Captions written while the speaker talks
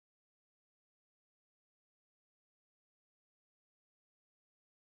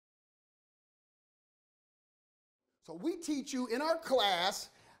So we teach you in our class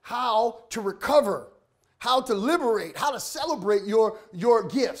how to recover, how to liberate, how to celebrate your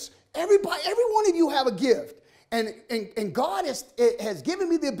gifts. Everybody, every one of you have a gift. And God has given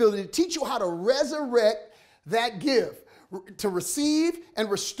me the ability to teach you how to resurrect that gift, to receive and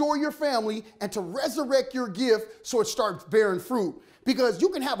restore your family and to resurrect your gift so it starts bearing fruit. Because you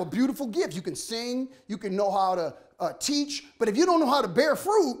can have a beautiful gift. You can sing, you can know how to teach, but if you don't know how to bear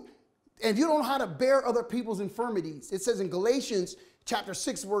fruit, and if you don't know how to bear other people's infirmities, it says in Galatians chapter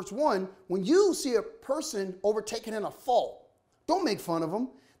 6, verse 1, when you see a person overtaken in a fault, don't make fun of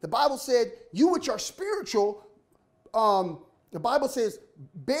them. The Bible said, you which are spiritual, the Bible says,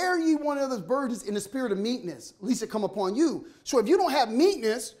 bear ye one another's burdens in the spirit of meekness, lest it come upon you. So if you don't have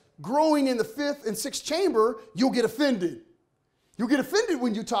meekness growing in the fifth and sixth chamber, you'll get offended. You'll get offended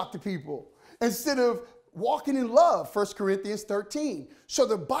when you talk to people instead of walking in love, 1 Corinthians 13. So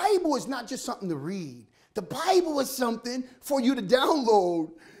the Bible is not just something to read. The Bible is something for you to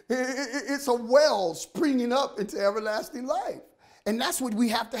download. It's a well springing up into everlasting life. And that's what we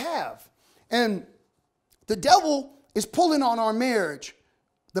have to have. And the devil is pulling on our marriage.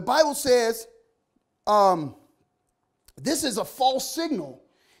 The Bible says this is a false signal.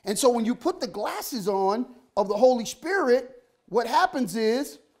 And so when you put the glasses on of the Holy Spirit, what happens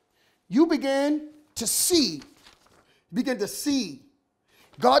is you begin to see. Begin to see.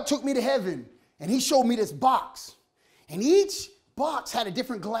 God took me to heaven and he showed me this box. And each box had a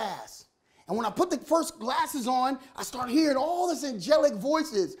different glass. And when I put the first glasses on, I started hearing all this angelic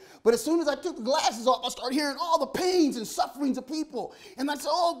voices. But as soon as I took the glasses off, I started hearing all the pains and sufferings of people. And I said,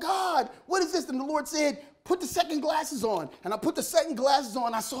 oh God, what is this? And the Lord said, put the second glasses on. And I put the second glasses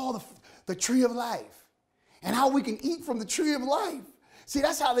on. I saw the tree of life and how we can eat from the tree of life. See,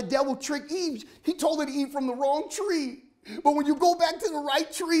 that's how the devil tricked Eve. He told her to eat from the wrong tree. But when you go back to the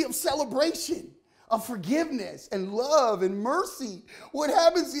right tree of celebration, of forgiveness and love and mercy, what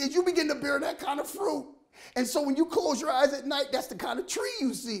happens is you begin to bear that kind of fruit. And so when you close your eyes at night, that's the kind of tree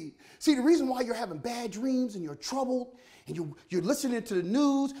you see. See, the reason why you're having bad dreams and you're troubled and you're listening to the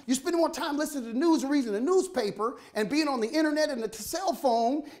news, you spend more time listening to the news and reading the newspaper and being on the internet and the cell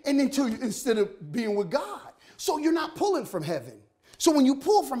phone instead of being with God. So you're not pulling from heaven. So when you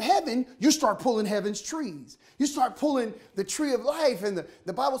pull from heaven, you start pulling heaven's trees. You start pulling the tree of life. And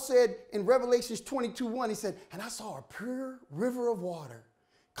the Bible said in Revelations 22:1, he said, and I saw a pure river of water,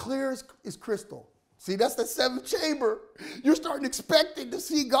 clear as crystal. See, that's the seventh chamber. You're starting expecting to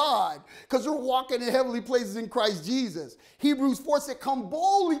see God because you're walking in heavenly places in Christ Jesus. Hebrews 4 said, come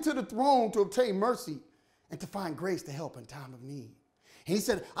boldly to the throne to obtain mercy and to find grace to help in time of need. And he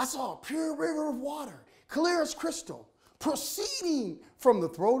said, I saw a pure river of water, clear as crystal, proceeding from the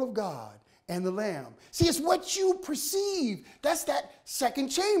throne of God and the Lamb. See, it's what you perceive. That's that second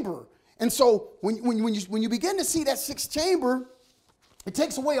chamber. And so when you begin to see that sixth chamber, it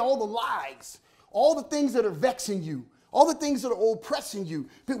takes away all the lies, all the things that are vexing you, all the things that are oppressing you.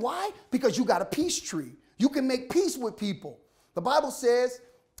 But why? Because you got a peace tree. You can make peace with people. The Bible says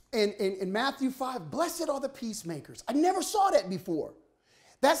in Matthew 5, blessed are the peacemakers. I never saw that before.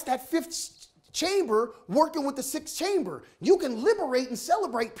 That's that fifth chamber working with the sixth chamber. You can liberate and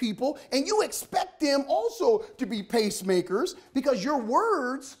celebrate people, and you expect them also to be pacemakers because your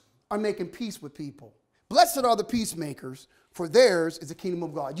words are making peace with people. Blessed are the peacemakers, for theirs is the kingdom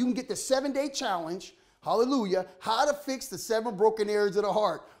of God. You can get the 7-day challenge, hallelujah, how to fix the 7 broken areas of the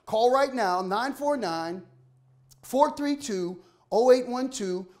heart. Call right now,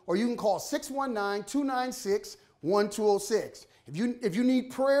 949-432-0812, or you can call 619-296-1206. If you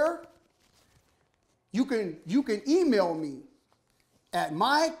need prayer, you can email me at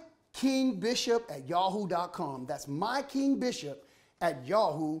mykingbishop@yahoo.com. That's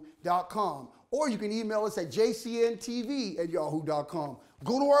mykingbishop@yahoo.com. Or you can email us at jcntv@yahoo.com.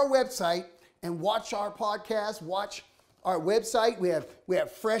 Go to our website and watch our podcast, watch our website. We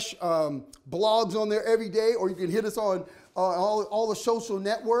have fresh blogs on there every day, or you can hit us on all the social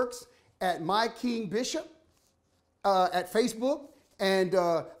networks at mykingbishop at Facebook. And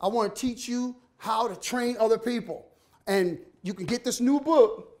I want to teach you how to train other people. And you can get this new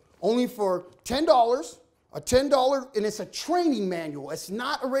book only for $10, and it's a training manual. It's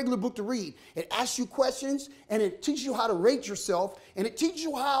not a regular book to read. It asks you questions, and it teaches you how to rate yourself, and it teaches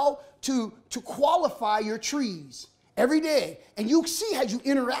you how to qualify your trees every day. And you see as you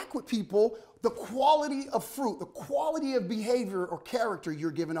interact with people, the quality of fruit, the quality of behavior or character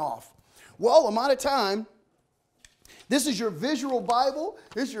you're giving off. Well, I'm out of time. This is your visual Bible.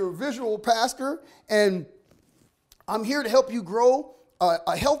 This is your visual pastor. And I'm here to help you grow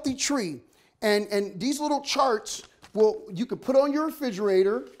a healthy tree. And these little charts, you can put on your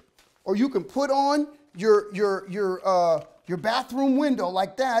refrigerator, or you can put on your bathroom window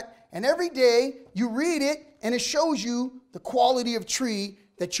like that, and every day you read it, and it shows you the quality of tree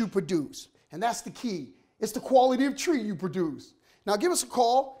that you produce. And that's the key. It's the quality of tree you produce. Now give us a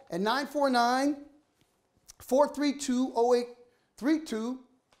call at 949-432-0832.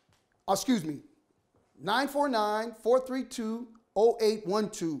 Excuse me,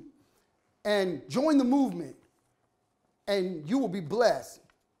 949-432-0812. And join the movement, and you will be blessed.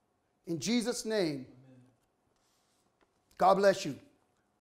 In Jesus' name, God bless you.